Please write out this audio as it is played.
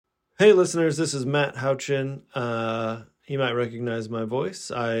Hey listeners, this is Matt Houchin. You might recognize my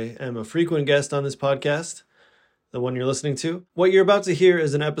voice. I am a frequent guest on this podcast, the one you're listening to. What you're about to hear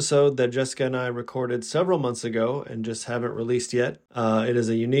is an episode that Jessica and I recorded several months ago and just haven't released yet. It is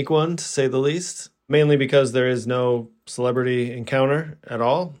a unique one, to say the least, mainly because there is no celebrity encounter at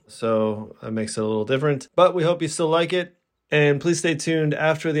all, so that makes it a little different. But we hope you still like it, and please stay tuned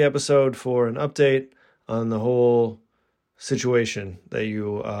after the episode for an update on the whole situation that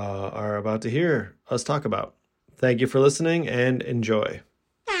you are about to hear us talk about. Thank you for listening and enjoy.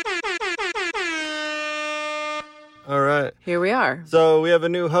 All right. Here we are. So we have a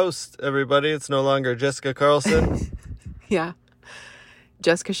new host, everybody. It's no longer Jessica Carlson. Yeah.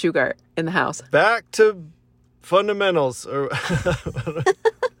 Jessica Shugart in the house. Back to fundamentals, or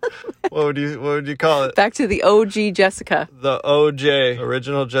what would you call it? Back to the OG Jessica. The OJ,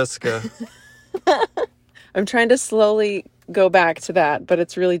 original Jessica. I'm trying to slowly go back to that, but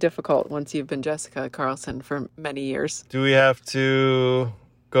it's really difficult once you've been Jessica Carlson for many years. Do we have to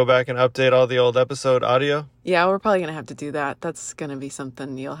go back and update all the old episode audio? Yeah, we're probably going to have to do that. That's going to be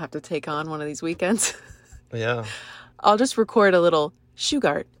something you'll have to take on one of these weekends. Yeah. I'll just record a little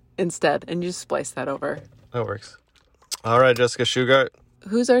Shugart instead and you just splice that over. That works. All right, Jessica Shugart.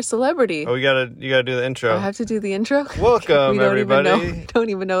 Who's our celebrity? Oh, you gotta do the intro. I have to do the intro? Welcome, everybody.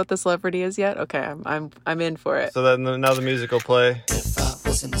 Don't even know what the celebrity is yet? Okay, I'm in for it. So then now the music will play. If I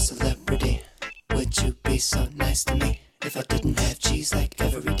wasn't a celebrity, would you be so nice to me? If I didn't have cheese like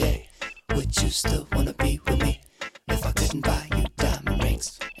every day, would you still wanna be with me? If I couldn't buy you diamond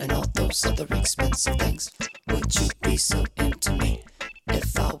rings and all those other expensive things, would you be so into me?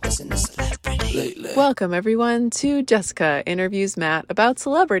 If I wasn't a celebrity. Lately. Welcome, everyone, to Jessica Interviews Matt about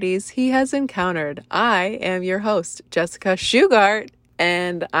celebrities he has encountered. I am your host, Jessica Shugart,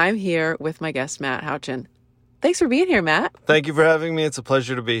 and I'm here with my guest, Matt Houchin. Thanks for being here, Matt. Thank you for having me. It's a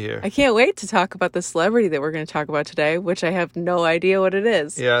pleasure to be here. I can't wait to talk about the celebrity that we're going to talk about today, which I have no idea what it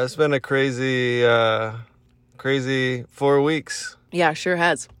is. Yeah, it's been a crazy 4 weeks. Yeah, sure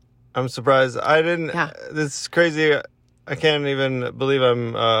has. I'm surprised. This is crazy. I can't even believe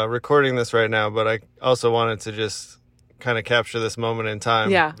I'm recording this right now, but I also wanted to just kind of capture this moment in time.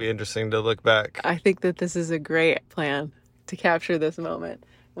 Yeah. It'd be interesting to look back. I think that this is a great plan to capture this moment.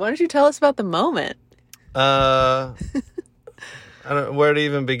 Why don't you tell us about the moment? I don't know where to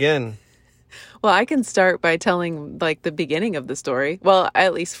even begin. Well, I can start by telling the beginning of the story. Well,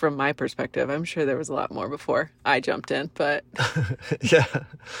 at least from my perspective. I'm sure there was a lot more before I jumped in, but Yeah.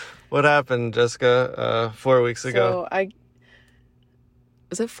 What happened, Jessica, 4 weeks ago?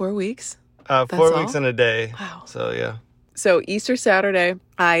 Was it 4 weeks? 4 weeks all? and a day. Wow. So, yeah. So Easter Saturday,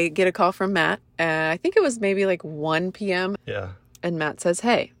 I get a call from Matt. I think it was maybe 1 p.m. Yeah. And Matt says,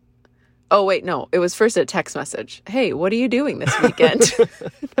 hey. Oh, wait, no. It was first a text message. Hey, what are you doing this weekend?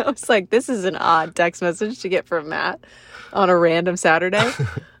 I was like, this is an odd text message to get from Matt on a random Saturday.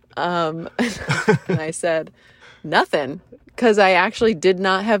 And I said, nothing. Because I actually did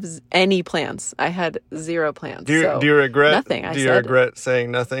not have any plans. I had zero plans. Do you regret nothing? Do you regret saying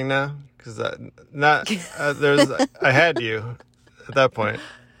nothing now? Because I had you at that point.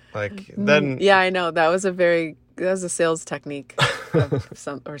 Then. Yeah, I know that was a sales technique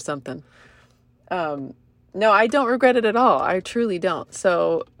or something. No, I don't regret it at all. I truly don't.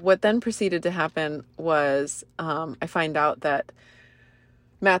 So what then proceeded to happen was I find out that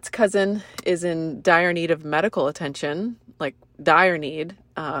Matt's cousin is in dire need of medical attention. Dire need.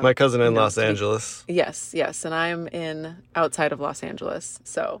 My cousin in Los Angeles. Yes. And I'm outside of Los Angeles.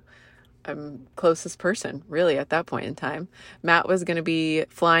 So I'm closest person, really, at that point in time. Matt was going to be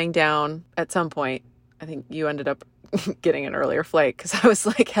flying down at some point. I think you ended up getting an earlier flight because I was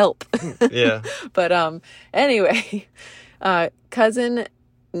like, help. Yeah. But anyway, cousin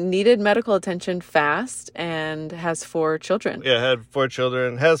needed medical attention fast and has 4 children. Yeah, had 4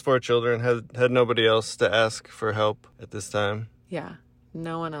 children, has 4 children, had nobody else to ask for help at this time. Yeah,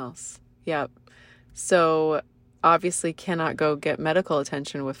 no one else. Yep. So obviously cannot go get medical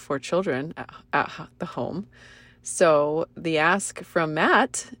attention with 4 children at the home. So the ask from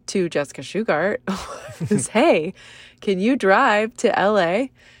Matt to Jessica Shugart was, hey, can you drive to LA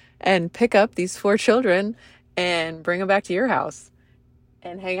and pick up these 4 children and bring them back to your house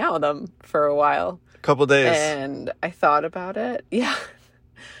and hang out with them for a while? A couple days. And I thought about it. Yeah.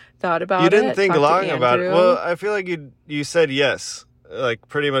 Thought about it. You didn't think talked long to about it. Andrew. Well, I feel like you said yes,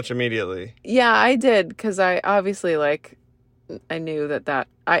 pretty much immediately. Yeah, I did. Because I obviously, I knew that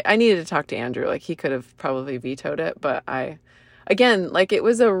I needed to talk to Andrew. He could have probably vetoed it. But it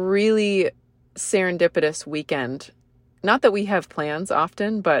was a really serendipitous weekend. Not that we have plans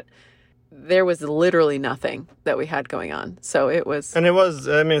often, but there was literally nothing that we had going on. So it was, And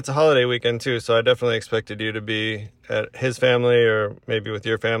it's a holiday weekend too, so I definitely expected you to be at his family or maybe with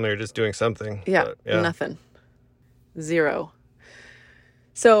your family or just doing something. yeah, But, nothing. Zero.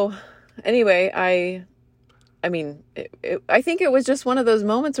 So anyway, I think it was just one of those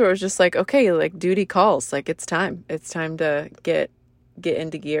moments where it was just like, okay, like duty calls, like it's time to get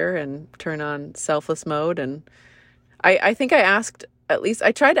into gear and turn on selfless mode. And I think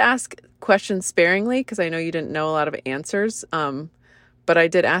I tried to ask questions sparingly because I know you didn't know a lot of answers. But I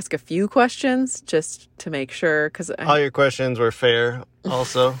did ask a few questions just to make sure because all your questions were fair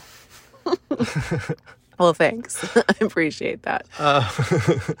also. Well, thanks. I appreciate that.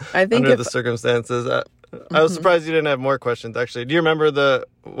 I think under the circumstances, I was surprised you didn't have more questions. Actually, do you remember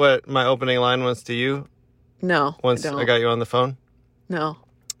what my opening line was to you? No, Once I got you on the phone, no.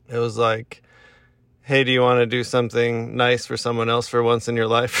 it was like, "Hey, do you want to do something nice for someone else for once in your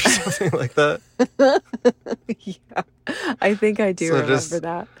life?" or something like that. Yeah, I think I do remember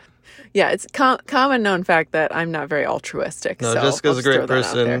that. Yeah, it's common known fact that I'm not very altruistic. No, so Jessica's a great throw that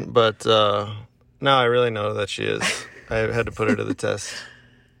out there. person, but now I really know that she is. I had to put her to the test.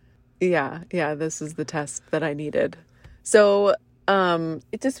 Yeah, this is the test that I needed. So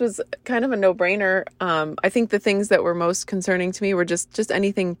it just was kind of a no-brainer. I think the things that were most concerning to me were just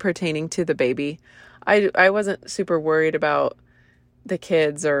anything pertaining to the baby. I wasn't super worried about the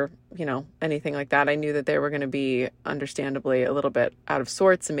kids or, anything like that. I knew that they were going to be understandably a little bit out of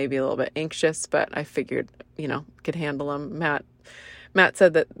sorts and maybe a little bit anxious, but I figured, could handle them. Matt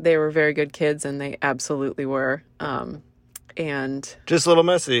said that they were very good kids, and they absolutely were. And just a little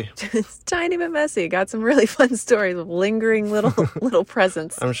messy. Just tiny bit messy. Got some really fun stories of lingering little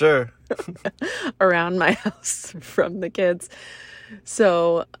presents. I'm sure. Around my house from the kids.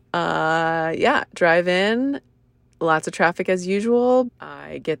 So, drive in. Lots of traffic as usual.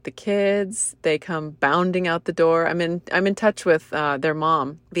 I get the kids. They come bounding out the door. I'm in touch with their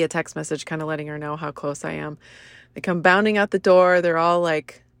mom via text message, kind of letting her know how close I am. They come bounding out the door. They're all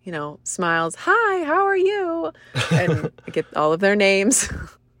like, smiles. Hi, how are you? And I get all of their names.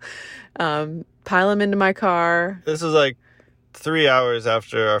 Pile them into my car. This is like 3 hours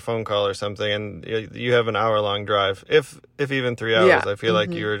after our phone call or something, and you have an hour-long drive. If even 3 hours, yeah. I feel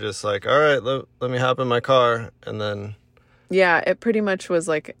like you were just like, all right, let me hop in my car, and then... Yeah, it pretty much was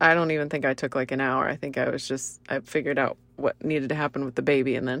like, I don't even think I took like an hour. I think I figured out what needed to happen with the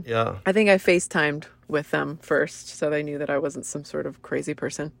baby, and then I think I FaceTimed with them first, so they knew that I wasn't some sort of crazy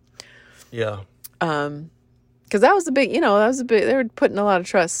person. Yeah. Because that was a big, they were putting a lot of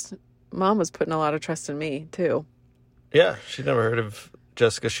trust. Mom was putting a lot of trust in me, too. Yeah, she'd never heard of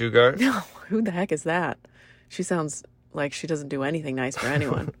Jessica Shugart. No, who the heck is that? She sounds like she doesn't do anything nice for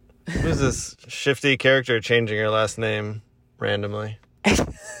anyone. Who's this shifty character changing her last name randomly?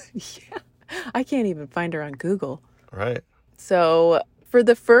 Yeah, I can't even find her on Google. Right. So for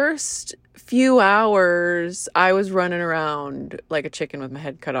the first few hours, I was running around like a chicken with my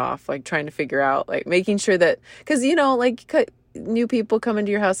head cut off, like trying to figure out, like making sure that, because, new people come into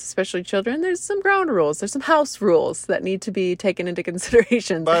your house, especially children, there's some ground rules. There's some house rules that need to be taken into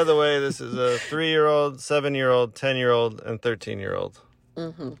consideration. By the way, this is a 3-year-old, 7-year-old, 10-year-old, and 13-year-old.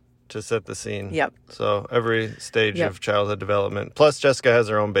 Mm-hmm. To set the scene. Yep. So every stage of childhood development. Plus Jessica has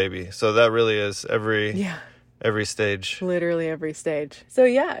her own baby. So that really is every stage. Literally every stage. So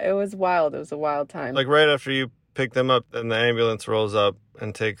it was wild. It was a wild time. Like right after you pick them up, then the ambulance rolls up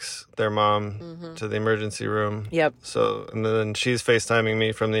and takes their mom to the emergency room. Yep. So, and then she's FaceTiming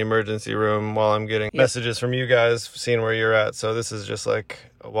me from the emergency room while I'm getting messages from you guys, seeing where you're at. So this is just like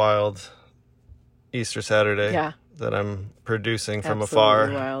a wild Easter Saturday that I'm producing from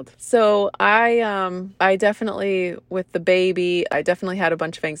afar. Wild. So I definitely, with the baby, I definitely had a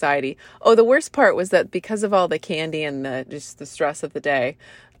bunch of anxiety. Oh, the worst part was that because of all the candy and just the stress of the day,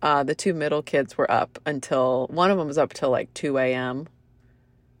 the two middle kids were up until, one of them was up till like 2 a.m.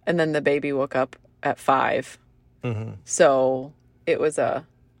 And then the baby woke up at 5. Mm-hmm. So it was a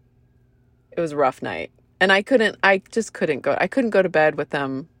rough night. And I couldn't go to bed with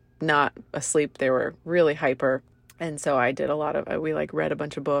them not asleep. They were really hyper. And so I did we read a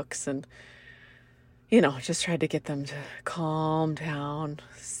bunch of books and, just tried to get them to calm down,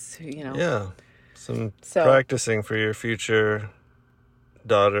 Yeah. Some practicing for your future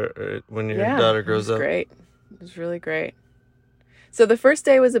daughter when your daughter grows up. Great. It was really great. So the first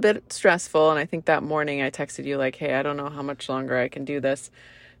day was a bit stressful. And I think that morning I texted you like, hey, I don't know how much longer I can do this.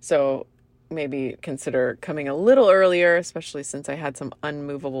 So maybe consider coming a little earlier, especially since I had some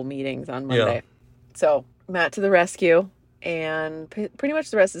unmovable meetings on Monday. Yeah. So Matt to the rescue, and pretty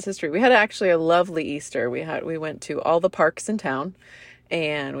much the rest is history. We had actually a lovely Easter. We went to all the parks in town,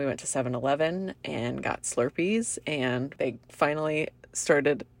 and we went to 7-Eleven and got Slurpees, and they finally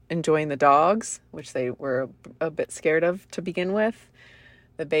started enjoying the dogs, which they were a bit scared of to begin with.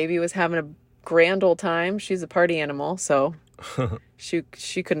 The baby was having a grand old time. She's a party animal, so she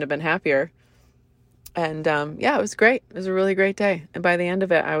couldn't have been happier. And yeah, it was great. It was a really great day. And by the end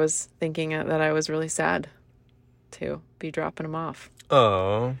of it, I was thinking that I was really sad to be dropping them off.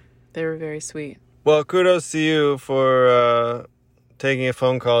 Oh. They were very sweet. Well, kudos to you for taking a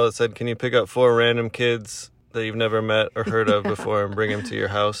phone call that said, can you pick up 4 random kids that you've never met or heard of before and bring them to your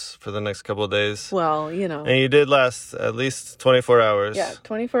house for the next couple of days? Well, you know. And you did last at least 24 hours. Yeah,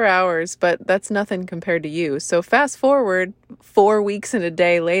 24 hours, but that's nothing compared to you. So fast forward 4 weeks and a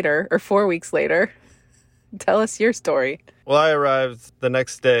day later, or 4 weeks later, tell us your story. Well, I arrived the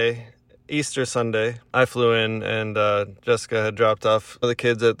next day, Easter Sunday. I flew in, and Jessica had dropped off the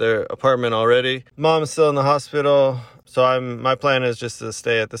kids at their apartment already. Mom's still in the hospital, so my plan is just to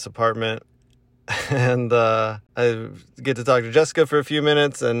stay at this apartment. And I get to talk to Jessica for a few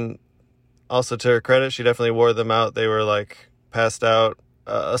minutes, and also to her credit, she definitely wore them out. They were like passed out,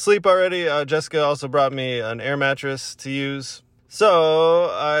 asleep already. Jessica also brought me an air mattress to use. So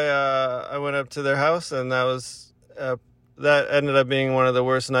I went up to their house, and that ended up being one of the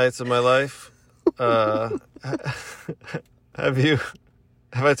worst nights of my life. Have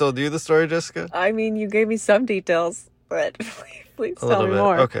I told you the story, Jessica? I mean, you gave me some details, but please tell me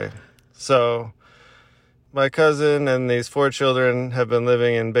more. Okay. So my cousin and these 4 children have been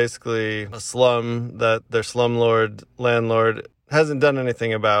living in basically a slum that their landlord hasn't done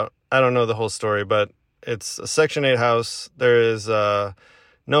anything about. I don't know the whole story, but it's a Section 8 house. There is no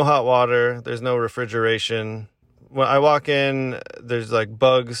hot water. There's no refrigeration. When I walk in, there's like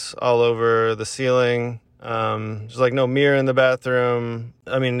bugs all over the ceiling. There's like no mirror in the bathroom.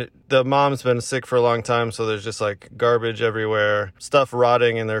 I mean, the mom's been sick for a long time, so there's just like garbage everywhere. Stuff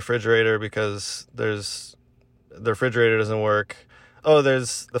rotting in the refrigerator because the refrigerator doesn't work. Oh,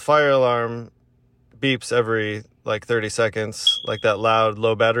 there's the fire alarm beeps every like 30 seconds, like that loud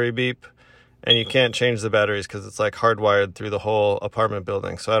low battery beep. And you can't change the batteries because it's like hardwired through the whole apartment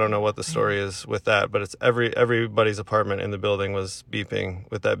building. So I don't know what the story is with that, but it's everybody's apartment in the building was beeping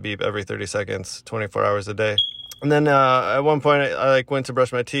with that beep every 30 seconds, 24 hours a day. And then at one point I like went to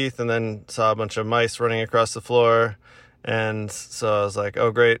brush my teeth and then saw a bunch of mice running across the floor. And so I was like,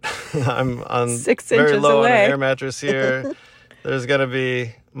 oh, great. I'm on 6 very inches low away. on an air mattress here. There's going to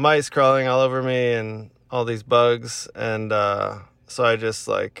be mice crawling all over me and all these bugs. And so I just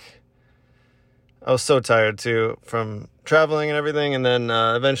I was so tired too from traveling and everything. And then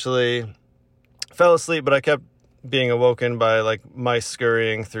eventually fell asleep, but I kept being awoken by like mice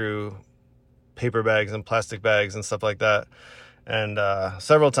scurrying through paper bags and plastic bags and stuff like that. And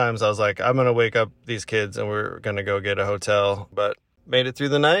several times I was like, I'm going to wake up these kids and we're going to go get a hotel, but made it through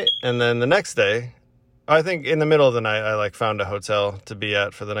the night. And then the next day, I think in the middle of the night, I found a hotel to be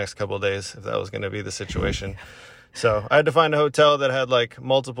at for the next couple of days, if that was going to be the situation. So I had to find a hotel that had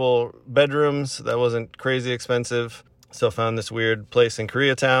multiple bedrooms that wasn't crazy expensive. So I found this weird place in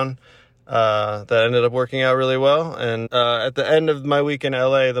Koreatown that ended up working out really well. And at the end of my week in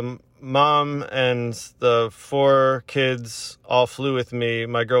LA, the mom and the 4 kids all flew with me.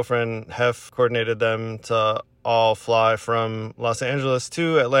 My girlfriend, Hef, coordinated them to all fly from Los Angeles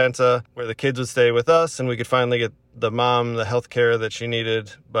to Atlanta, where the kids would stay with us and we could finally get the mom the health care that she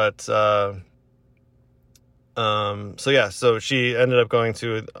needed. But so she ended up going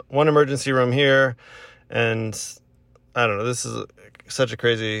to one emergency room here, and I don't know, this is such a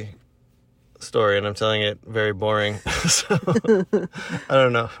crazy story and I'm telling it very boring. So I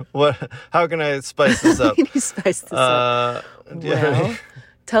don't know. How can I spice this up? Can you spice this up? Well,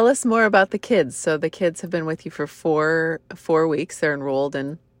 tell us more about the kids. So the kids have been with you for four weeks. They're enrolled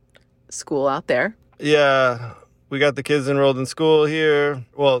in school out there. Yeah, we got the kids enrolled in school here.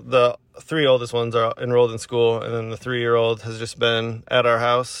 Well, the 3 oldest ones are enrolled in school, and then the 3-year-old has just been at our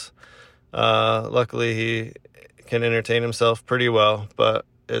house. Luckily, he can entertain himself pretty well, but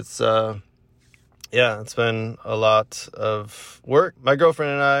it's been a lot of work. My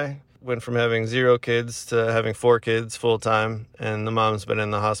girlfriend and I went from having 0 kids to having 4 kids full time, and the mom's been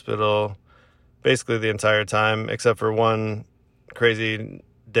in the hospital basically the entire time, except for one crazy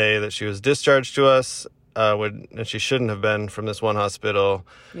day that she was discharged to us, and she shouldn't have been from this one hospital.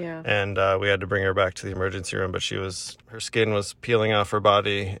 Yeah. And we had to bring her back to the emergency room, but her skin was peeling off her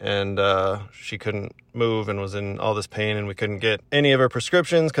body, and she couldn't move and was in all this pain, and we couldn't get any of her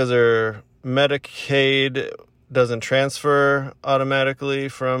prescriptions because her Medicaid doesn't transfer automatically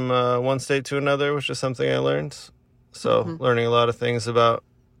from one state to another, which is something I learned. So learning a lot of things about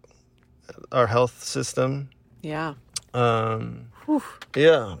our health system. Yeah.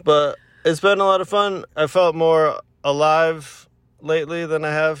 Yeah, but it's been a lot of fun. I felt more alive lately than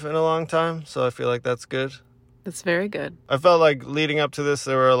I have in a long time, so I feel like that's good. That's very good. I felt like leading up to this,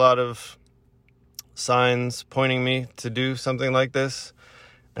 there were a lot of signs pointing me to do something like this,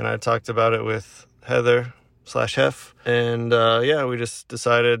 and I talked about it with Heather/Hef, and we just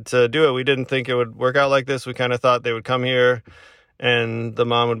decided to do it. We didn't think it would work out like this. We kind of thought they would come here, and the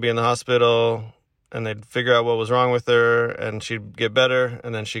mom would be in the hospital, and they'd figure out what was wrong with her, and she'd get better,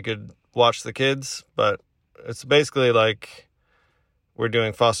 and then she could watch the kids. But it's basically like we're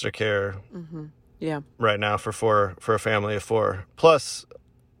doing foster care right now for a family of 4. Plus,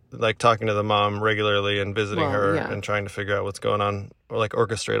 like talking to the mom regularly and visiting her and trying to figure out what's going on, or like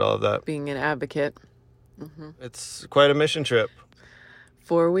orchestrate all of that. Being an advocate. It's quite a mission trip.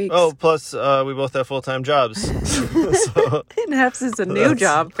 4 weeks. Oh, plus we both have full-time jobs. So, and Hef's is a new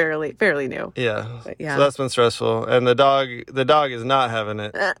job, fairly new. Yeah. But yeah. So that's been stressful. And the dog is not having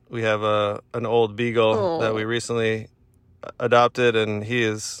it. We have an old beagle that we recently adopted, and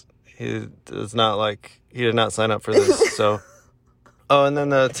he did not sign up for this. So and then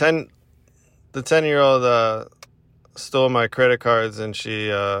the 10-year-old stole my credit cards, and she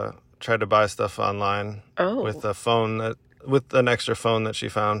tried to buy stuff online with an extra phone that she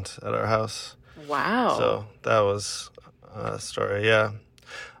found at our house. Wow. So that was a story, yeah.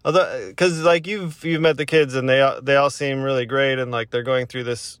 Although, because like you've met the kids, and they all seem really great, and like they're going through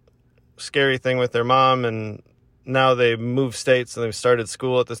this scary thing with their mom, and now they moved states and they've started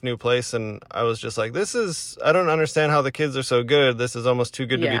school at this new place, and I was just like, I don't understand how the kids are so good. This is almost too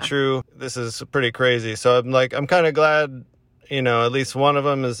good to be true. This is pretty crazy. So I'm kind of glad, at least one of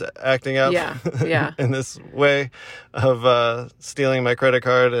them is acting up in this way of stealing my credit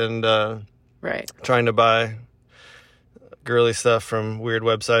card and trying to buy girly stuff from weird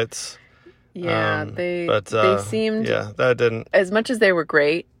websites. Yeah, they seemed... Yeah, that didn't... As much as they were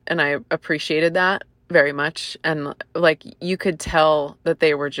great, and I appreciated that very much, and like you could tell that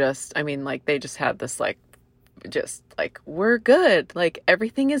they were just, they just had this we're good, like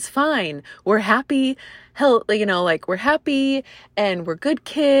everything is fine, we're happy, we're happy and we're good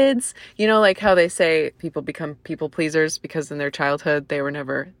kids, like how they say people become people pleasers because in their childhood they were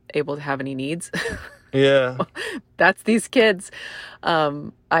never able to have any needs. Yeah. That's these kids.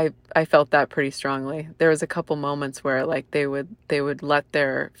 I felt that pretty strongly. There was a couple moments where like they would let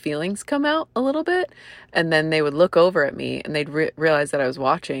their feelings come out a little bit, and then they would look over at me and they'd realize that I was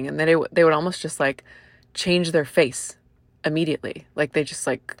watching, and then they would almost just like change their face immediately. Like they just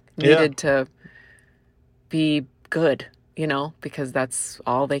like needed to be good, because that's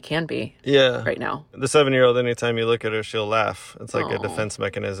all they can be right now. The 7-year-old, anytime you look at her, she'll laugh. It's like a defense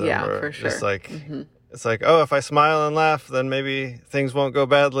mechanism. Yeah, for sure. Just like, it's like, oh, if I smile and laugh, then maybe things won't go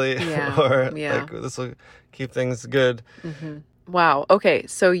badly. Yeah. Or like this will keep things good. Mm-hmm. Wow. Okay.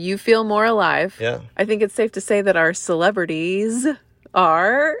 So you feel more alive. Yeah. I think it's safe to say that our celebrities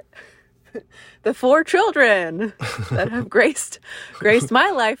are the 4 children that have graced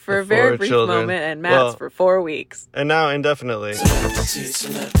my life for a very brief moment, and Matt's for 4 weeks. And now indefinitely. Celebrity,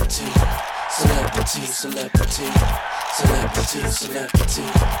 celebrity, celebrity, celebrity, celebrity, celebrity,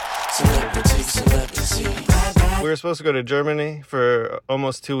 celebrity, celebrity. We were supposed to go to Germany for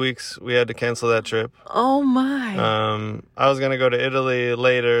almost 2 weeks. We had to cancel that trip. Oh my. I was going to go to Italy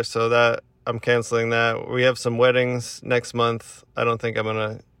later, so that I'm canceling that. We have some weddings next month. I don't think I'm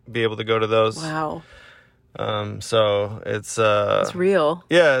going to be able to go to those. Wow. So it's real.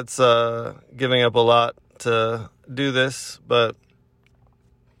 Yeah, it's giving up a lot to do this, but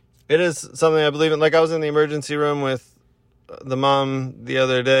it is something I believe in. Like I was in the emergency room with the mom the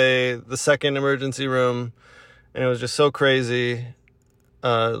other day, the second emergency room, and it was just so crazy,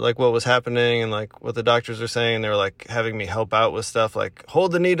 like what was happening and like what the doctors were saying. They were like having me help out with stuff, like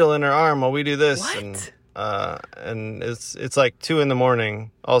hold the needle in her arm while we do this. What? And it's like 2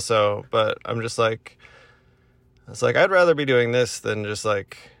 a.m. also, but I'm just like, it's like, I'd rather be doing this than just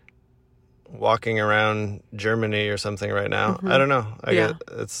like walking around Germany or something right now. I don't know. I get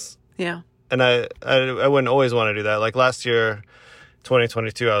it's, and I wouldn't always want to do that. Like last year,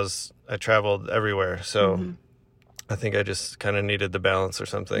 2022, I traveled everywhere. So I think I just kind of needed the balance or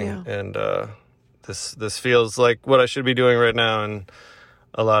something. Yeah. And, this feels like what I should be doing right now. And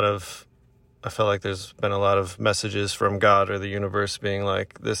I felt like there's been a lot of messages from God or the universe being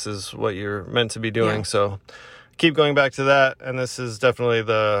like, this is what you're meant to be doing. Yeah. So keep going back to that. And this is definitely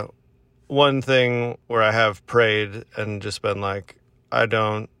the one thing where I have prayed and just been like, I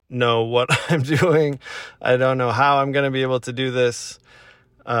don't know what I'm doing. I don't know how I'm going to be able to do this.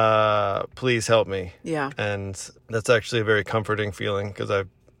 Please help me. Yeah. And that's actually a very comforting feeling, because I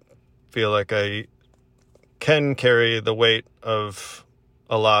feel like I can carry the weight of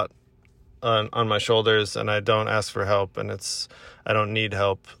a lot on my shoulders, and I don't ask for help, and I don't need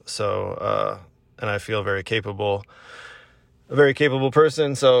help. So, and I feel a very capable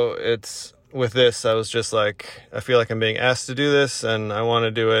person. So with this, I was just like, I feel like I'm being asked to do this, and I want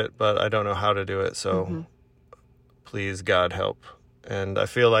to do it, but I don't know how to do it. So please, God, help. And I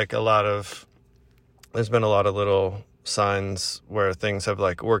feel like there's been a lot of little signs where things have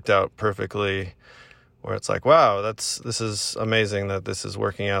like worked out perfectly, where it's like, wow, this is amazing that this is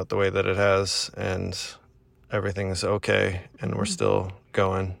working out the way that it has, and everything's okay, and we're still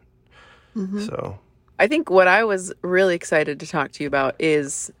going. So I think what I was really excited to talk to you about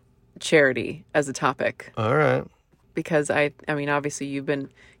is charity as a topic. All right. Because I mean, obviously you've been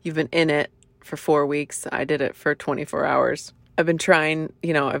in it for 4 weeks. I did it for 24 hours. I've been trying,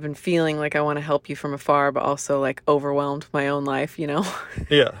 I've been feeling like I want to help you from afar, but also like overwhelmed my own life,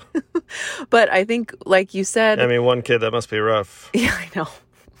 Yeah. But I think, like you said, I mean, one kid, that must be rough. Yeah, I know.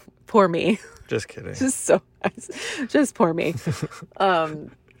 Poor me. Just kidding. Just poor me.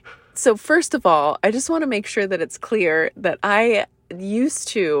 So first of all, I just want to make sure that it's clear that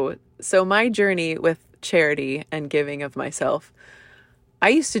so my journey with charity and giving of myself, I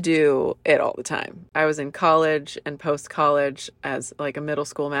used to do it all the time. I was in college and post-college as like a middle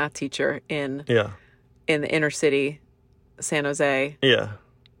school math teacher in the inner city, San Jose. Yeah.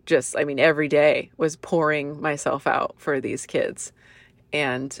 Every day was pouring myself out for these kids.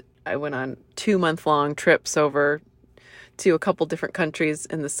 And I went on 2-month-long trips over to a couple different countries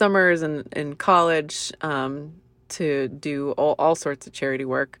in the summers and in college to do all sorts of charity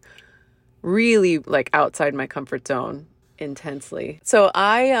work, really like outside my comfort zone intensely. So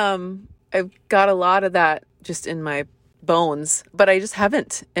I've got a lot of that just in my bones, but I just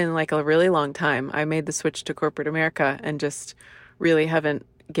haven't in like a really long time. I made the switch to corporate America and just really haven't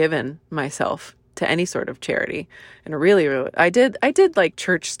given myself to any sort of charity. And I did like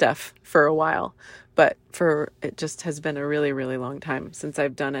church stuff for a while, but it just has been a really, really long time since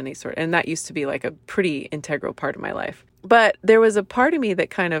I've done any sort. And that used to be like a pretty integral part of my life. But there was a part of me that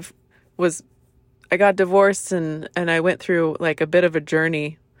kind of I got divorced and I went through like a bit of a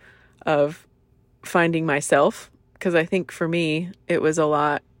journey of finding myself. Because I think for me, it was a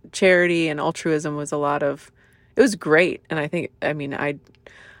lot, charity and altruism was it was great. And I think,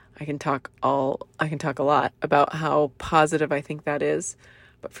 I can talk a lot about how positive I think that is.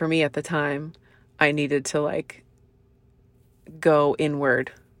 But for me at the time, I needed to like go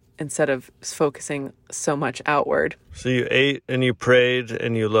inward instead of focusing so much outward. So you ate and you prayed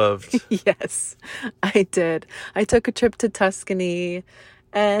and you loved. Yes, I did. I took a trip to Tuscany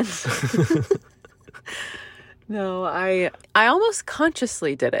and no, I almost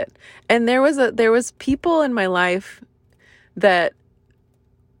consciously did it. And there was people in my life that,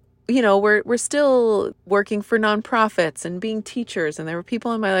 we're still working for nonprofits and being teachers. And there were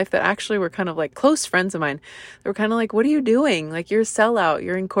people in my life that actually were kind of like close friends of mine. They were kind of like, what are you doing? Like, you're a sellout.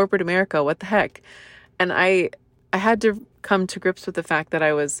 You're in corporate America. What the heck? And I had to come to grips with the fact that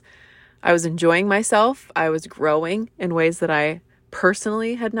I was enjoying myself. I was growing in ways that I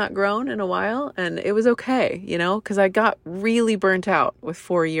personally had not grown in a while. And it was okay, because I got really burnt out with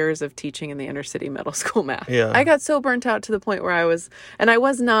 4 years of teaching in the inner city middle school math. Yeah. I got so burnt out to the point where I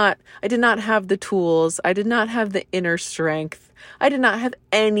did not have the tools. I did not have the inner strength. I did not have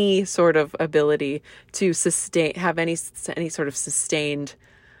any sort of ability to have any sort of sustained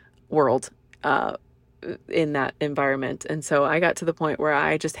world, in that environment. And so I got to the point where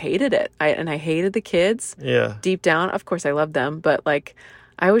I just hated it. I hated the kids. Yeah. Deep down, of course I loved them, but like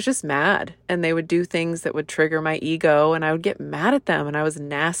I was just mad, and they would do things that would trigger my ego, and I would get mad at them, and I was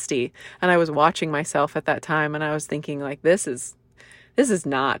nasty. And I was watching myself at that time, and I was thinking like, this is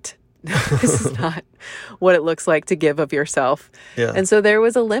not this is not what it looks like to give of yourself. Yeah. And so there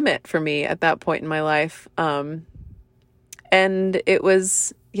was a limit for me at that point in my life. And it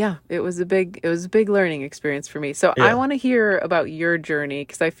was a big learning experience for me. So I want to hear about your journey,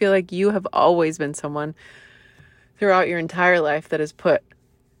 because I feel like you have always been someone throughout your entire life that has put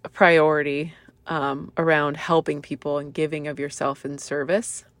a priority around helping people and giving of yourself in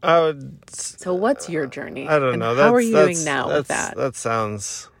service. So what's your journey? I don't know. How are you doing now with that? That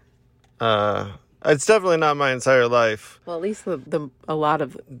sounds... it's definitely not my entire life. Well, at least a lot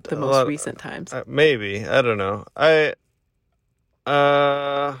of the most recent times. Maybe. I don't know.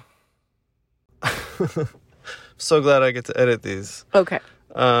 So glad I get to edit these. Okay.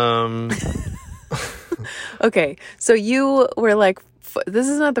 Okay. So you were like, this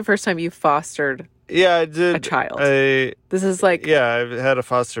is not the first time you fostered I did a child. This is like... Yeah, I've had a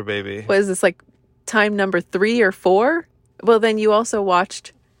foster baby. What is this, like time number 3 or 4? Well, then you also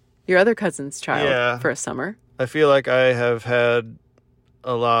watched your other cousin's child Yeah. for a summer. I feel like I have had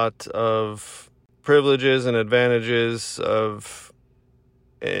a lot of privileges and advantages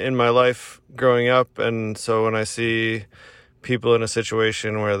in my life growing up, and so when I see people in a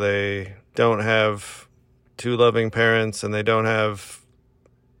situation where they don't have two loving parents and they don't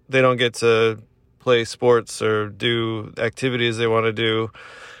get to play sports or do activities they want to do,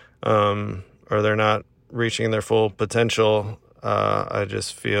 or they're not reaching their full potential, I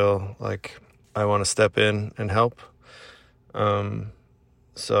just feel like I want to step in and help.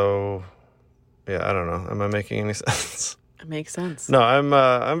 So yeah, I don't know. Am I making any sense? It makes sense. No,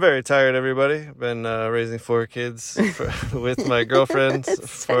 I'm very tired, everybody. I've been raising 4 kids with my girlfriend.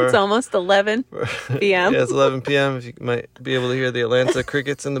 It's almost 11 p.m. Yeah, it's 11 p.m. If you might be able to hear the Atlanta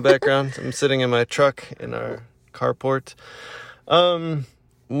crickets in the background. I'm sitting in my truck in our carport.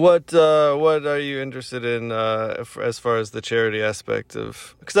 What are you interested in as far as the charity aspect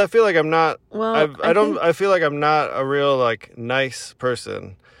of? Because I feel like I'm not. Well, I feel like I'm not a real like nice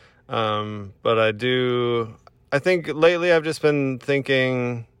person. But I do. I think lately I've just been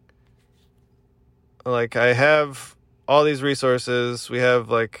thinking, like, I have all these resources. We have,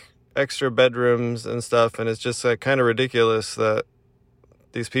 like, extra bedrooms and stuff, and it's just, like, kind of ridiculous that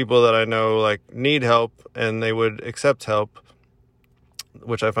these people that I know, like, need help, and they would accept help,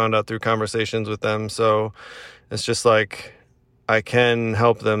 which I found out through conversations with them. So it's just, like, I can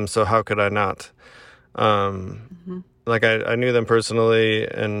help them, so how could I not? Like, I knew them personally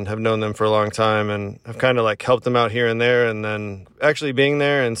and have known them for a long time and have kind of, like, helped them out here and there. And then actually being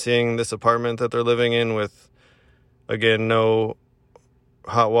there and seeing this apartment that they're living in with, again, no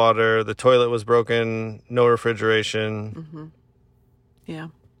hot water. The toilet was broken, no refrigeration. Yeah.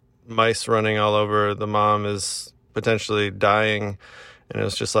 Mice running all over. The mom is potentially dying. And it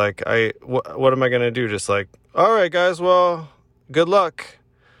was just like, what am I going to do? Just like, all right, guys, well, good luck.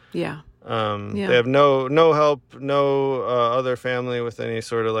 Yeah. They have no help, no other family with any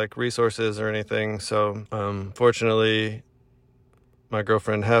sort of like resources or anything. So fortunately, my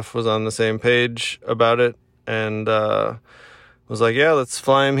girlfriend Hef was on the same page about it and was like, yeah, let's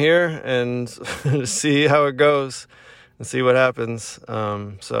fly him here and see how it goes and see what happens.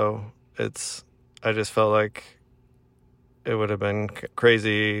 So I just felt like it would have been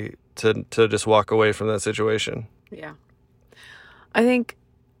crazy to just walk away from that situation. Yeah. I think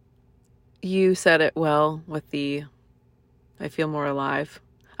you said it well with I feel more alive.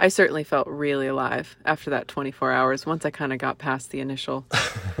 I certainly felt really alive after that 24 hours, once I kind of got past the initial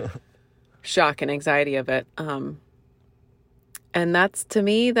shock and anxiety of it. And that's, to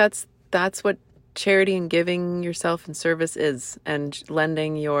me, that's what charity and giving yourself in service is, and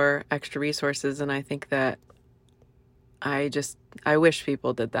lending your extra resources. And I think that I wish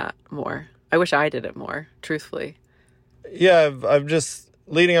people did that more. I wish I did it more, truthfully. Yeah, I've just...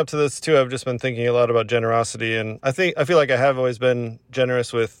 Leading up to this, too, I've just been thinking a lot about generosity, and I feel like I have always been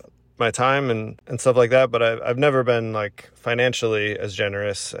generous with my time and stuff like that, but I've never been, like, financially as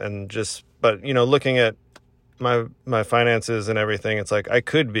generous, but, you know, looking at my finances and everything, it's like, I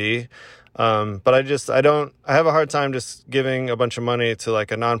could be, but I have a hard time just giving a bunch of money to,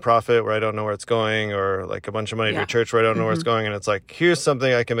 like, a nonprofit where I don't know where it's going, or, like, a bunch of money to a church where I don't know where it's going, and it's like, here's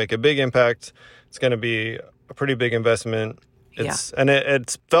something I can make a big impact, it's going to be a pretty big investment. And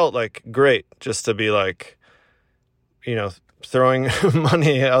it's felt like great just to be like, you know, throwing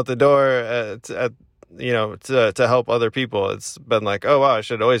money out the door to help other people. It's been like, oh wow, I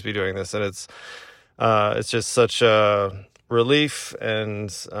should always be doing this, and it's just such a relief,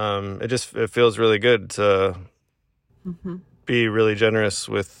 and it feels really good to be really generous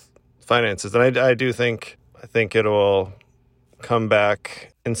with finances, and I think it'll come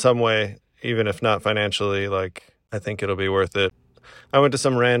back in some way, even if not financially. Like, I think it'll be worth it. I went to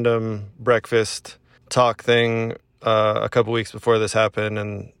some random breakfast talk thing a couple weeks before this happened,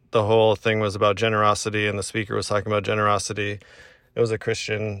 and the whole thing was about generosity, and the speaker was talking about generosity. It was a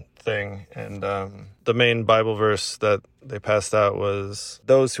Christian thing, and the main Bible verse that they passed out was,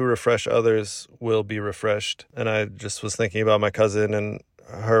 "Those who refresh others will be refreshed." And I just was thinking about my cousin, and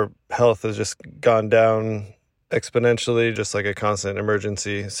her health has just gone down exponentially, just like a constant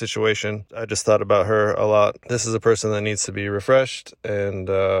emergency situation. I just thought about her a lot. This is a person that needs to be refreshed, and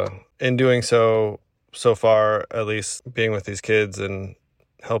in doing so far, at least being with these kids and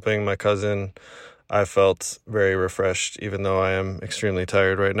helping my cousin, I felt very refreshed, even though I am extremely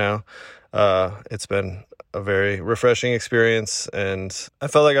tired right now. It's been a very refreshing experience, and I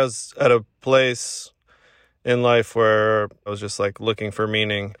felt like I was at a place in life where I was just like looking for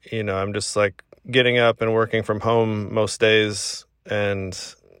meaning. You know, I'm just like getting up and working from home most days and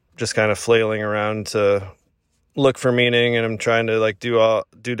just kind of flailing around to look for meaning, and I'm trying to like do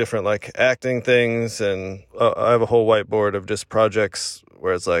different like acting things, and I have a whole whiteboard of just projects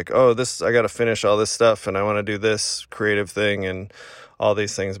where it's like, oh, this, I got to finish all this stuff and I want to do this creative thing and all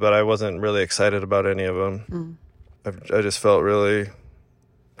these things, but I wasn't really excited about any of them. I just felt really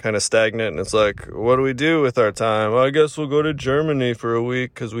kind of stagnant, and it's like, what do we do with our time? Well, I guess we'll go to Germany for a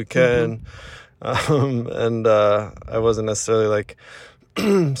week because we can. And I wasn't necessarily like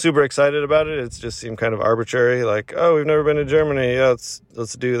super excited about it. It just seemed kind of arbitrary, like, oh, we've never been to Germany, yeah,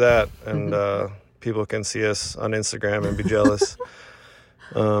 let's do that, and people can see us on Instagram and be jealous.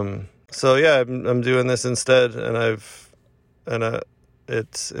 So yeah, I'm doing this instead, and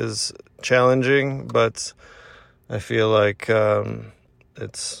it is challenging, but I feel like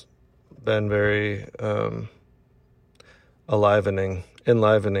it's been very enlivening,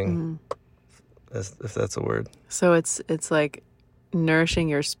 if that's a word. So it's like nourishing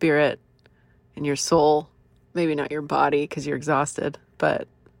your spirit and your soul, maybe not your body because you're exhausted, but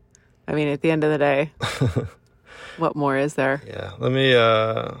I mean, at the end of the day, what more is there? Yeah, let me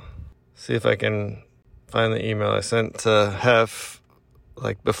see if I can find the email I sent to Hef,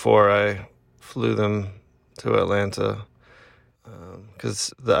 like before I flew them to Atlanta,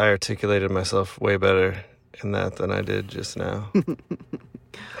 because I articulated myself way better in that than I did just now.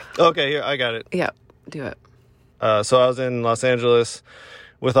 Okay, here, I got it. Yeah, do it. So I was in Los Angeles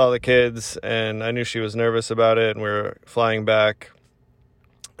with all the kids, and I knew she was nervous about it, and we were flying back,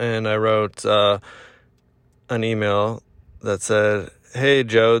 and I wrote an email that said, hey,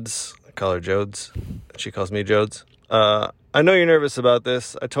 Jodes. I call her Jodes. She calls me Jodes. I know you're nervous about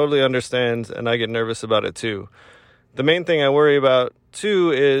this. I totally understand, and I get nervous about it too. The main thing I worry about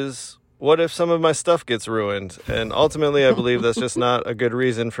too is, what if some of my stuff gets ruined? And ultimately, I believe that's just not a good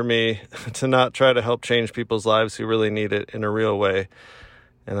reason for me to not try to help change people's lives who really need it in a real way.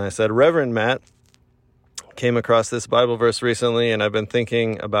 And I said, Reverend Matt came across this Bible verse recently, and I've been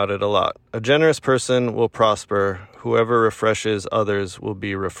thinking about it a lot. A generous person will prosper. Whoever refreshes others will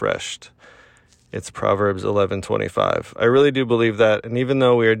be refreshed. It's Proverbs 11:25. I really do believe that, and even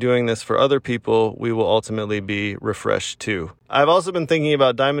though we are doing this for other people, we will ultimately be refreshed too. I've also been thinking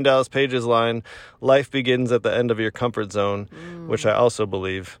about Diamond Dallas Page's line, life begins at the end of your comfort zone, which I also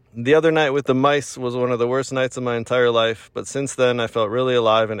believe. The other night with the mice was one of the worst nights of my entire life, but since then I felt really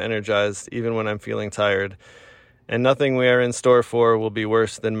alive and energized, even when I'm feeling tired. And nothing we are in store for will be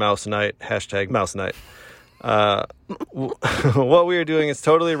worse than mouse night, #mouse night. What we are doing is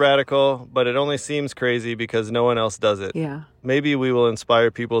totally radical, but it only seems crazy because no one else does it. Yeah. Maybe we will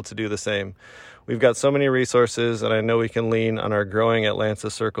inspire people to do the same. We've got so many resources, and I know we can lean on our growing Atlanta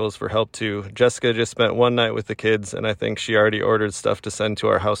circles for help too. Jessica just spent one night with the kids, and I think she already ordered stuff to send to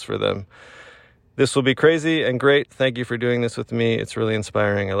our house for them. This will be crazy and great. Thank you for doing this with me. It's really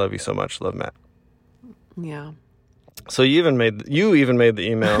inspiring. I love you so much. Love, Matt. Yeah. So you even made the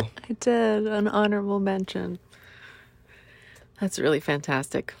email. I did, an honorable mention. That's really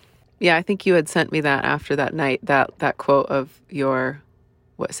fantastic. Yeah, I think you had sent me that after that night, that quote of your,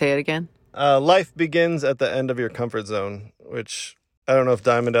 what, say it again? Life begins at the end of your comfort zone, which I don't know if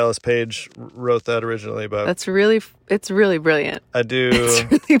Diamond Dallas Page wrote that originally, but it's really brilliant. It's really brilliant. I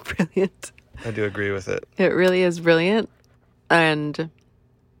do agree with it. It really is brilliant. And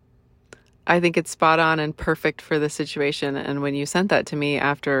I think it's spot on and perfect for the situation. And when you sent that to me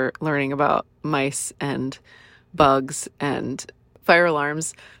after learning about mice and bugs and fire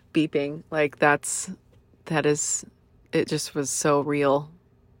alarms beeping, like it just was so real.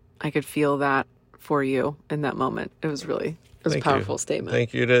 I could feel that for you in that moment. It was a powerful statement.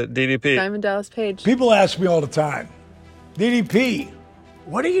 Thank you to DDP. Diamond Dallas Page. People ask me all the time, DDP,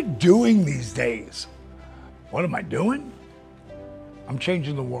 what are you doing these days? What am I doing? I'm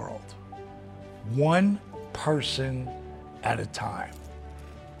changing the world. One person at a time.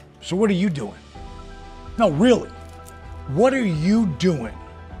 So what are you doing? No, really. What are you doing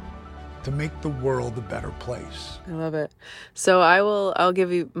to make the world a better place? I love it. So I'll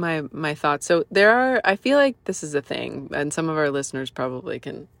give you my thoughts. So I feel like this is a thing, and some of our listeners probably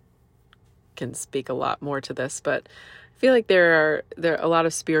can speak a lot more to this, but I feel like there are a lot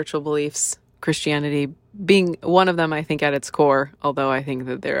of spiritual beliefs, Christianity being one of them, I think, at its core, although I think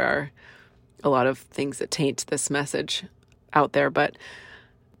that there are a lot of things that taint this message out there, but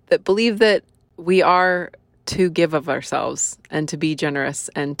that believe that we are to give of ourselves and to be generous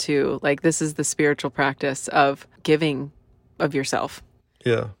and to, like, this is the spiritual practice of giving of yourself.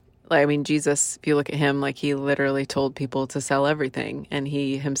 Yeah. Like, I mean, Jesus, if you look at him, like, he literally told people to sell everything, and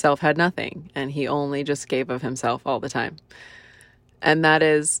he himself had nothing, and he only just gave of himself all the time. And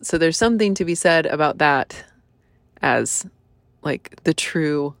so there's something to be said about that as, like, the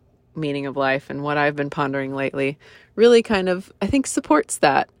true meaning of life and what I've been pondering lately really kind of, I think, supports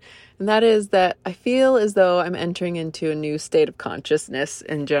that. And that is that I feel as though I'm entering into a new state of consciousness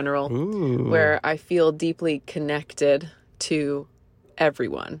in general, where I feel deeply connected to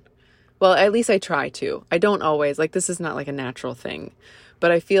everyone. Well, at least I try to. I don't always. Like, this is not like a natural thing.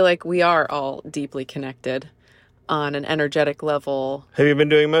 But I feel like we are all deeply connected on an energetic level. Have you been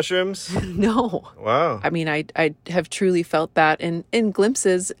doing mushrooms? No. Wow. I mean, I have truly felt that in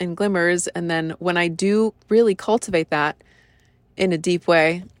glimpses and glimmers. And then when I do really cultivate that in a deep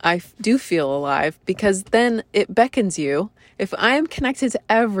way, I do feel alive, because then it beckons you. If I am connected to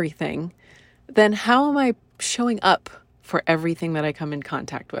everything, then how am I showing up for everything that I come in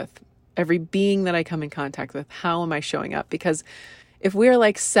contact with? Every being that I come in contact with, how am I showing up? Because if we're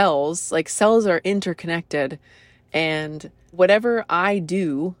like cells are interconnected, and whatever I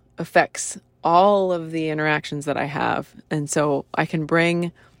do affects all of the interactions that I have. And so I can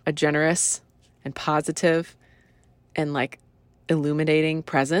bring a generous and positive and like illuminating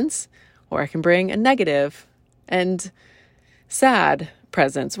presence, or I can bring a negative and sad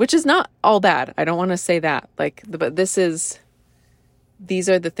presence, which is not all bad. I don't want to say that. But these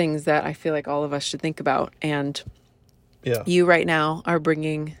are the things that I feel like all of us should think about. And you right now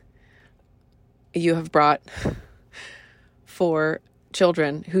you have brought 4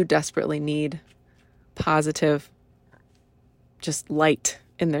 children who desperately need positive, just light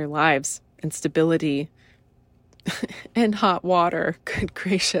in their lives and stability and hot water, good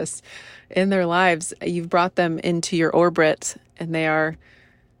gracious, in their lives. You've brought them into your orbit, and they are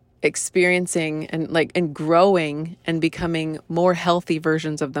experiencing and growing and becoming more healthy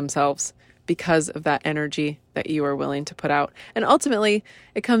versions of themselves because of that energy that you are willing to put out. And ultimately,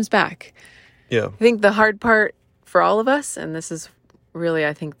 it comes back. Yeah. I think the hard part for all of us, and this is really,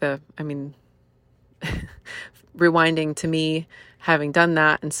 rewinding to me, having done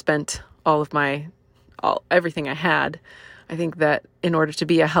that and spent everything I had, I think that in order to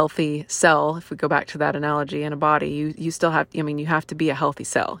be a healthy cell, if we go back to that analogy in a body, you still have, you have to be a healthy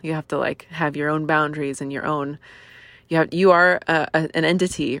cell. You have to have your own boundaries and your own, you are an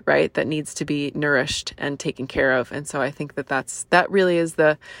entity, right, that needs to be nourished and taken care of. And so I think that really is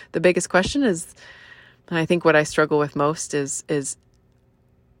the biggest question is, and I think what I struggle with most is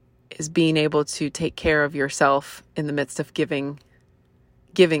being able to take care of yourself in the midst of giving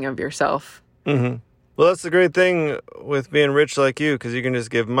of yourself. Mm-hmm. Well, that's the great thing with being rich like you, because you can just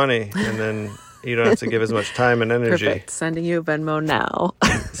give money and then you don't have to give as much time and energy. Perfect. Sending you a Venmo now.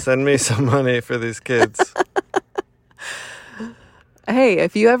 Send me some money for these kids. Hey,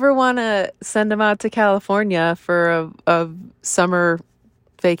 if you ever want to send them out to California for a summer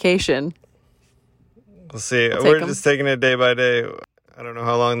vacation, we'll see. We're just taking it day by day. I don't know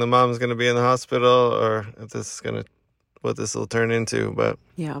how long the mom's going to be in the hospital, or if what this will turn into, but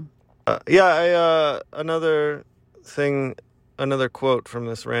yeah. Another quote from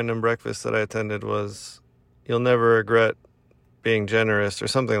this random breakfast that I attended was, "You'll never regret being generous," or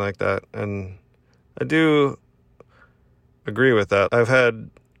something like that. And I do agree with that. I've had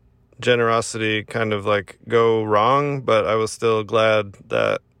generosity kind of go wrong, but I was still glad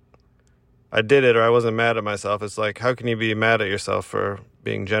that I did it, or I wasn't mad at myself. It's how can you be mad at yourself for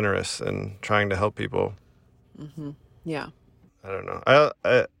being generous and trying to help people? Mm-hmm. Yeah. I don't know. I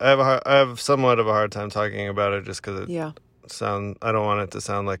have somewhat of a hard time talking about it just because I don't want it to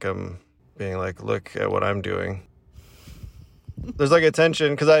sound like I'm being look at what I'm doing. There's a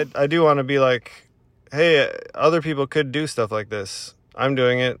tension, because I do want to be hey, other people could do stuff like this. I'm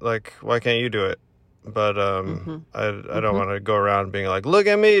doing it. Why can't you do it? But I don't want to go around being look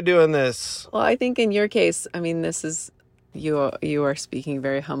at me doing this. Well, I think in your case, this is, you are speaking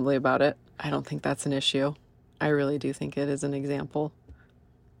very humbly about it. I don't think that's an issue. I really do think it is an example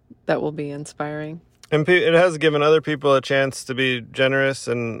that will be inspiring. And it has given other people a chance to be generous,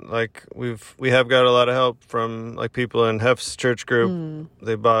 and we have got a lot of help from people in Hef's church group.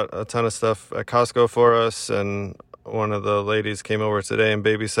 They bought a ton of stuff at Costco for us, and one of the ladies came over today and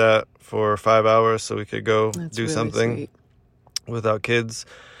babysat for 5 hours so we could go do really something sweet. Without kids.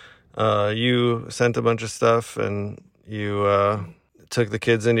 You sent a bunch of stuff, and you took the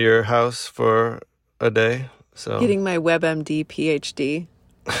kids into your house for a day. So getting my WebMD PhD.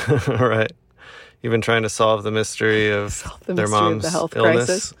 Right. You've been trying to solve the mystery of their mom's illness,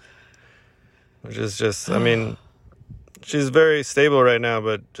 crisis. Which is just, she's very stable right now,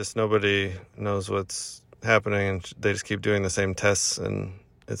 but just nobody knows what's happening, and they just keep doing the same tests, and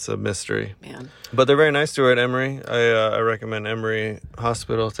it's a mystery. Man. But they're very nice to her at Emory. I recommend Emory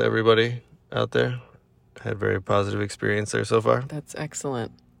Hospital to everybody out there. Had very positive experience there so far. That's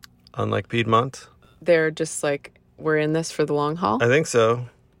excellent. Unlike Piedmont. They're just we're in this for the long haul? I think so.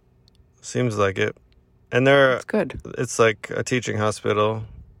 Seems like it. And there, It's good. it's like a teaching hospital,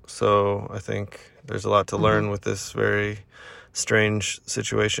 so I think there's a lot to learn with this very strange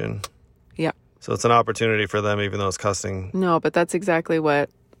situation. Yeah. So it's an opportunity for them, even though it's costing. No, but that's exactly what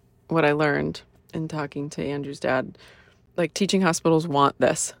I learned in talking to Andrew's dad. Like, teaching hospitals want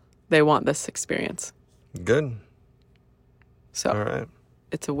this. They want this experience. Good. So All right.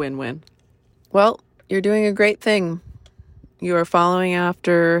 it's a win-win. Well, you're doing a great thing. You are following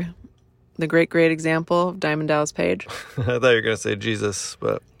after the great example of Diamond Dallas Page. I thought you were going to say Jesus,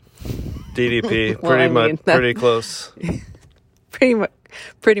 but DDP, Well, I mean, that- pretty close.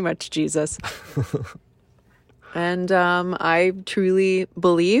 Pretty much Jesus. And I truly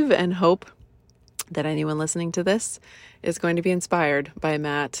believe and hope that anyone listening to this is going to be inspired by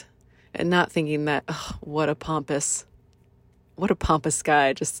Matt and not thinking that, oh, what a pompous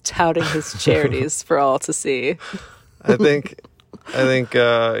guy just touting his charities for all to see. I think,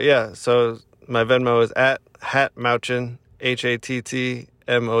 yeah. So my Venmo is at Hatmouchin, HATTMOUCHIN.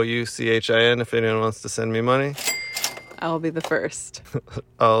 If anyone wants to send me money, I'll be the first.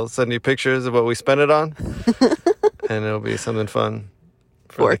 I'll send you pictures of what we spent it on, and it'll be something fun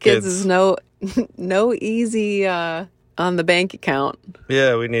for Four the kids is no easy on the bank account.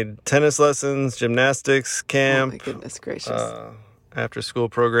 Yeah, we need tennis lessons, gymnastics, Oh camp, my goodness gracious. after school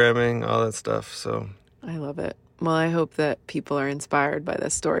programming, all that stuff. So I love it. Well, I hope that people are inspired by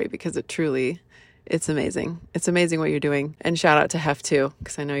this story because it's amazing. It's amazing what you're doing. And shout out to Hef too,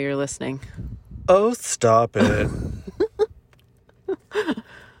 because I know you're listening. oh, stop it.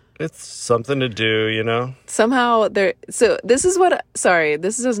 It's something to do, you know? Somehow this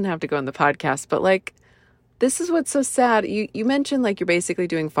doesn't have to go in the podcast, but like, this is what's so sad. You mentioned like you're basically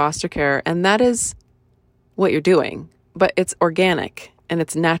doing foster care, and that is what you're doing, but it's organic and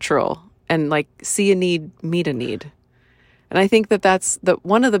it's natural and like see a need, meet a need. And I think that that's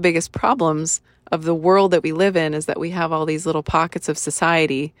one of the biggest problems of the world that we live in is that we have all these little pockets of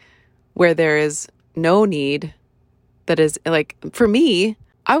society where there is no need that is like, for me,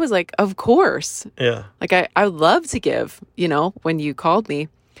 I was like, of course. Yeah. Like I would love to give, when you called me,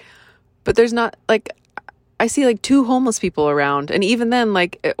 but there's not like, I see like 2 homeless people around. And even then,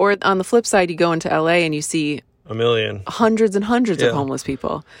 like, or on the flip side, you go into LA and you see a million, hundreds and hundreds of homeless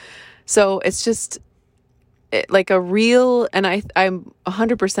people. So it's just like a real, and I'm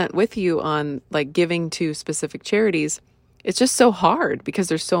 100% with you on like giving to specific charities. It's just so hard because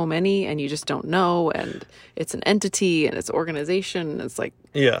there's so many and you just don't know. And it's an entity and it's organization. And it's like,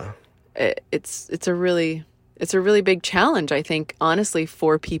 yeah, it's a really big challenge, I think, honestly,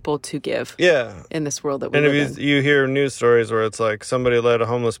 for people to give. Yeah. In this world that we and live if in. you hear news stories where it's like somebody let a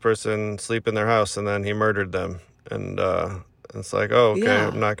homeless person sleep in their house and then he murdered them. And it's like, oh, okay, Yeah.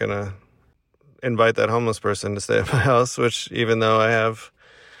 I'm not going to invite that homeless person to stay at my house, which even though I have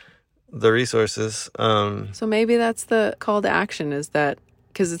the resources. So maybe that's the call to action, is that,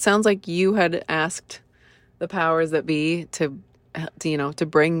 because it sounds like you had asked the powers that be to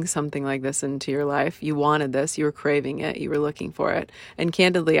bring something like this into your life. You wanted this, you were craving it, you were looking for it. And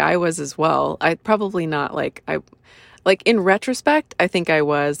candidly, I was as well. I probably not like in retrospect, I think I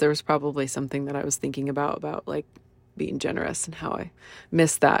was. There was probably something that I was thinking about like being generous and how I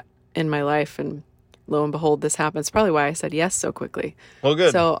missed that in my life. And lo and behold, this happens. Probably why I said yes so quickly. Well,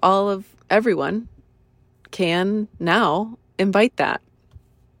 good. So everyone can now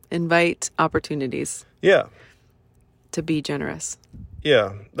invite opportunities. Yeah. To be generous.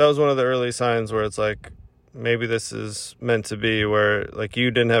 Yeah. That was one of the early signs where it's like, maybe this is meant to be, where like you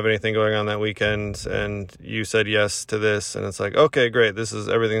didn't have anything going on that weekend and you said yes to this. And it's like, okay, great.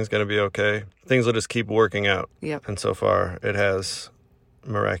 Everything's going to be okay. Things will just keep working out. Yep. And so far it has,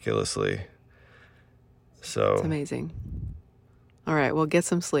 miraculously. So It's amazing. All right. Well, get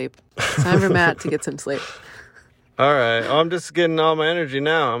some sleep. It's time for Matt to get some sleep. all right. I'm just getting all my energy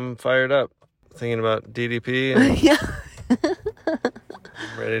now. I'm fired up thinking about DDP and Yeah.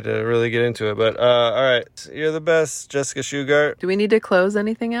 ready to really get into it. But all right. You're the best, Jessica Shugart. Do we need to close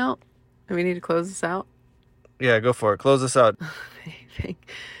anything out? Do we need to close this out? Yeah, go for it. Close us out.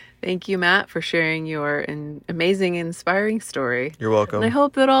 Thank you, Matt, for sharing your amazing, inspiring story. You're welcome. And I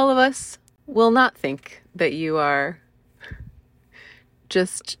hope that all of us will not think that you are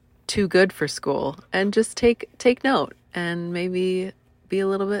just too good for school, and just take note and maybe be a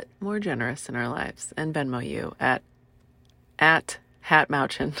little bit more generous in our lives, and Venmo you at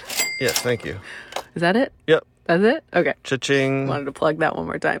Hatmouchin. Yes, thank you. Is that it? Yep. That's it? Okay. Cha-ching. Wanted to plug that one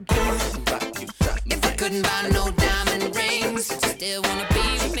more time. If I couldn't buy no diamond rings, still wanna be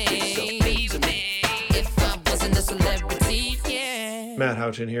with me. If I wasn't a celebrity, yeah. Matt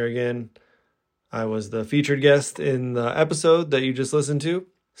Houchin here again. I was the featured guest in the episode that you just listened to.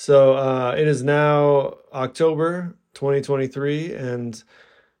 So it is now October 2023, and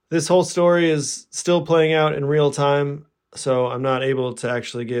this whole story is still playing out in real time. So I'm not able to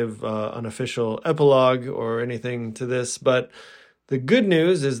actually give an official epilogue or anything to this, but the good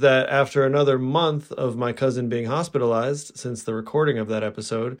news is that after another month of my cousin being hospitalized since the recording of that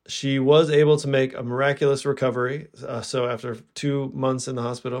episode, she was able to make a miraculous recovery. So after 2 months in the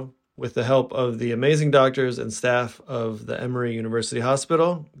hospital, with the help of the amazing doctors and staff of the Emory University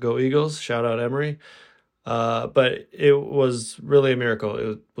Hospital, go Eagles, shout out Emory. But it was really a miracle.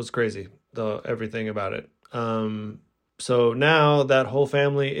 It was crazy, everything about it. So now that whole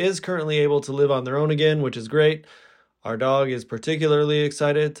family is currently able to live on their own again, which is great. Our dog is particularly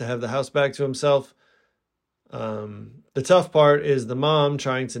excited to have the house back to himself. The tough part is the mom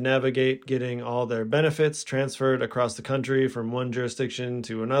trying to navigate getting all their benefits transferred across the country from one jurisdiction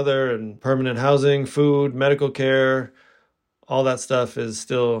to another, and permanent housing, food, medical care, all that stuff is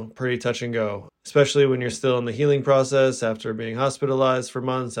still pretty touch and go, especially when you're still in the healing process after being hospitalized for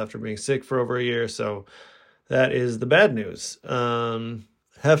months, after being sick for over a year. So that is the bad news.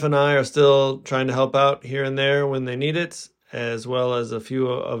 Hef and I are still trying to help out here and there when they need it, as well as a few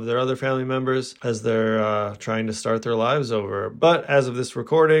of their other family members as they're trying to start their lives over. But as of this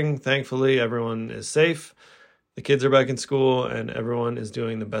recording, thankfully, everyone is safe. The kids are back in school, and everyone is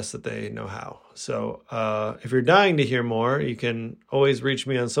doing the best that they know how. So if you're dying to hear more, you can always reach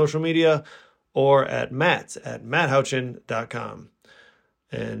me on social media or at matthouchin.com.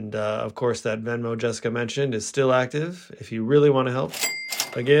 And of course, that Venmo Jessica mentioned is still active if you really want to help.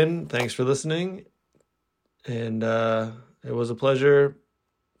 Again, thanks for listening. And it was a pleasure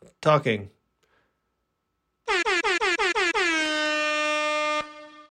talking.